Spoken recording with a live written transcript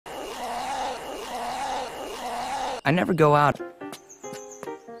I never go out.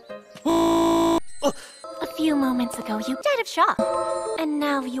 A few moments ago, you died of shock. And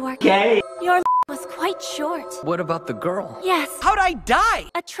now you are Gay. Your was quite short. What about the girl? Yes. How'd I die?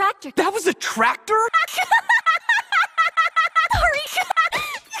 A tractor. That was a tractor? Sorry.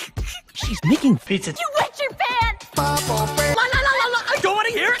 She's making pizza. You wet your pants. La la la la la. I don't want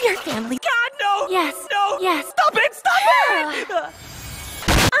to hear it. Your family. God, no. Yes. No. Yes. Stop it. Stop it.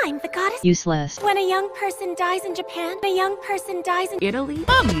 I'm the goddess. Useless. When a young person dies in Japan, a young person dies in Italy?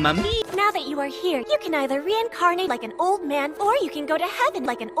 Mamma mia. Now that you are here, you can either reincarnate like an old man, or you can go to heaven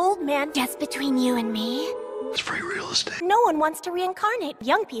like an old man. Just between you and me. It's free real estate. No one wants to reincarnate.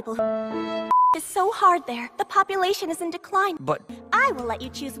 Young people. It's so hard there. The population is in decline. But I will let you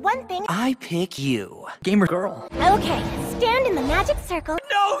choose one thing. I pick you. Gamer girl. Okay, stand in the magic circle.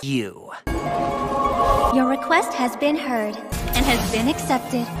 No. You. Your request has been heard and has been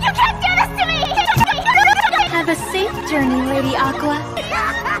accepted. You can't do this to me! Have a safe journey, Lady Aqua.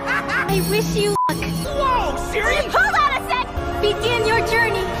 I wish you luck. Whoa, serious? Hold on a sec! Begin your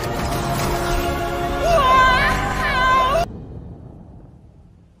journey.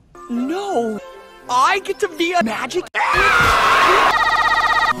 No. I get to be a magic. I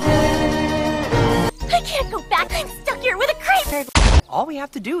can't go back. I'm stuck here with a creeper. All we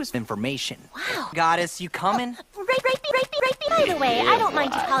have to do is information. Wow. Goddess, you coming? Right. By the way, I don't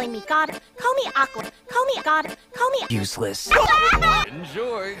mind you calling me goddess. Call me Aqua. Call me goddess. Call me Useless.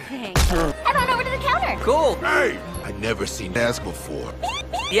 Enjoy. Head on over to the counter. Cool. Hey! I've never seen ass before.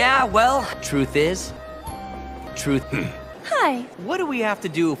 Yeah, well, truth is. Truth. Hi. What do we have to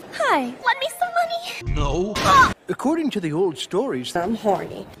do? Hi. Lend me some money. No. According to the old stories, I'm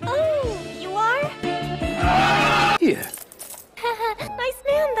horny. Oh, you are? Here. Nice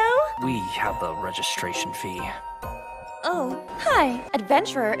man, though. We have the registration fee. Oh, hi.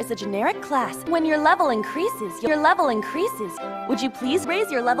 Adventurer is a generic class. When your level increases, Would you please raise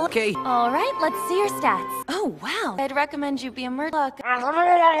your level? Okay. All right, let's see your stats. Oh, wow. I'd recommend you be a murloc.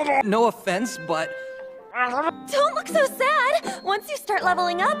 No offense, but Don't look so sad. Once you start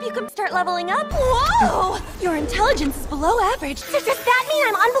leveling up, you can start leveling up. Whoa! Your intelligence is below average. Does that mean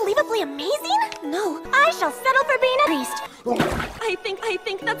I'm unbelievably amazing? No, I shall settle for being a priest. I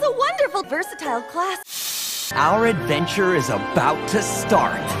think that's a wonderful, versatile class. our adventure is about to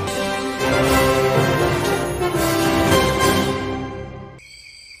start.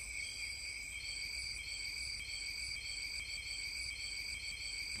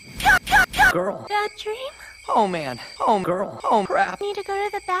 Girl. Bad dream? Oh man. Oh girl. Oh crap. Need to go to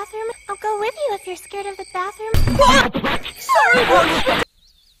the bathroom? I'll go with you if you're scared of the bathroom. Sorry.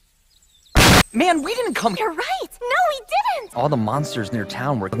 Man, we didn't come here. You're right. No, we didn't. All the monsters near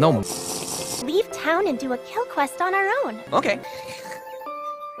town were no. Leave town and do a kill quest on our own. Okay.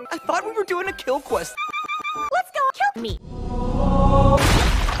 I thought we were doing a kill quest. Let's go kill me.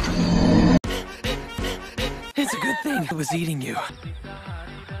 It's a good thing I was eating you.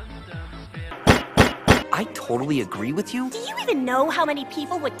 I totally agree with you. Do you even know how many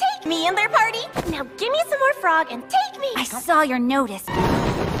people would take me in their party? Now give me some more frog and take me. I saw your notice.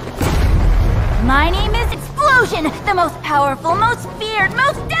 My name is Explosion, the most powerful, most feared,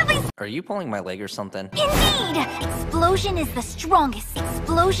 most deadly. Are you pulling my leg or something? Indeed! Explosion is the strongest.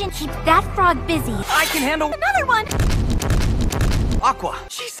 Explosion keeps that frog busy. I can handle Another one. Aqua.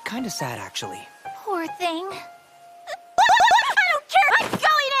 She's kind of sad, actually. Poor thing. I don't care. I'm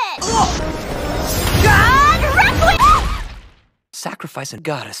going in. God, Requiem! Sacrifice a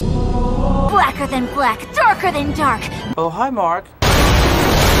goddess. Blacker than black, darker than dark. Oh, hi, Mark.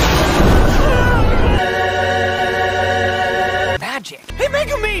 Magic. Hey,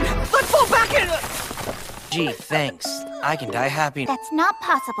 Megumin! Let's fall back in. Gee, thanks. I can die happy. That's not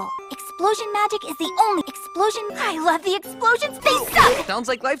possible. Explosion magic is the only explosion. I love the explosions. They suck. Sounds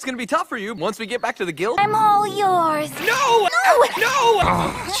like life's gonna be tough for you once we get back to the guild. I'm all yours. No! No! No!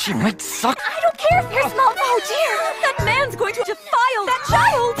 Oh, she might suck. I don't care if you're small. Oh dear, that man's going to defile that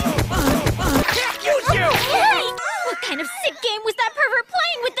child. Can't use you! Hey! What kind of sick game was that pervert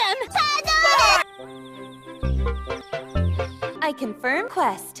playing with them? I confirm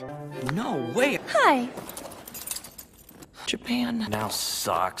quest. No way. Hi. Japan now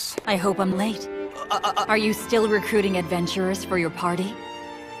sucks. I hope I'm late. Are you still recruiting adventurers for your party?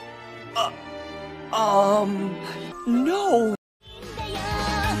 No.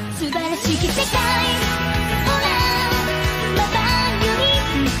 素晴らしき世界